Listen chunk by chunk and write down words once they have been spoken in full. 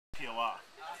peel off.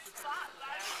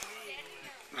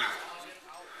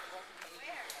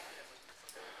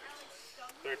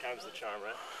 Third time's the charm,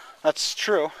 right? That's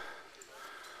true.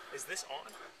 Is this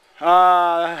on?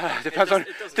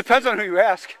 Depends on who you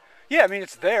ask. Yeah, I mean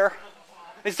it's there.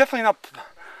 It's definitely not.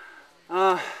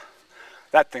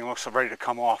 That thing looks ready to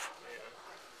come off.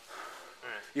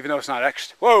 Right. Even though it's not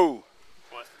X'd. Whoa!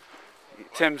 What?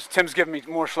 Tim's giving me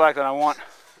more slack than I want. Like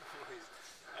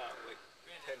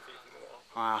 10 feet from the wall.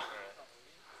 Wow. Right.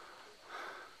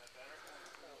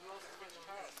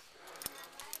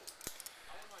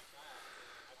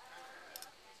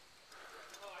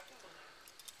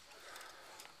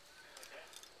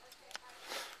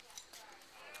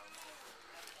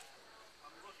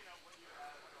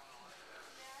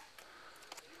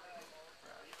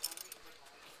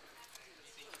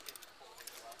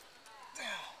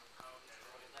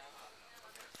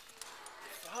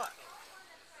 Fuck.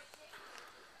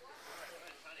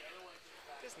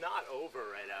 It's not over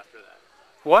right after that.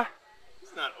 What?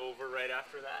 It's not over right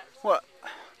after that. What?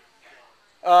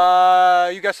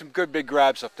 You got some good big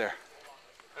grabs up there.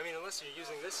 I mean, unless you're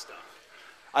using this stuff.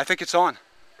 I think it's on.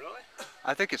 Really?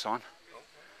 I think it's on.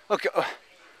 Okay.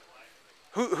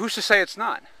 Look, who's to say it's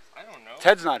not? I don't know.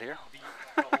 Ted's not here.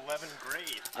 The 11th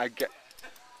grade. I get.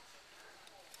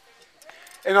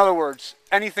 In other words,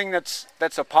 anything that's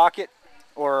a pocket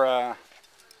or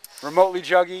remotely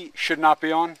juggy should not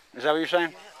be on. Is that what you're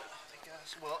saying? Yeah, I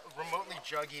guess. Well, remotely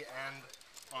juggy and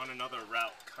on another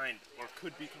route, kind of, or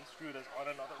could be construed as on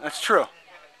another route. That's true.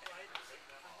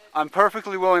 I'm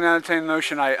perfectly willing to entertain the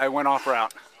notion I went off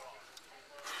route.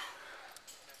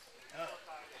 Hello.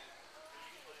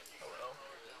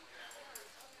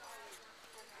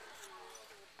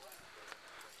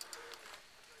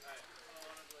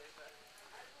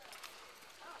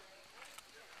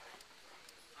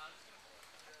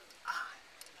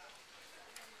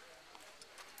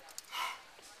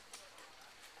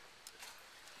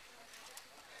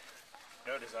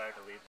 No desire to leave.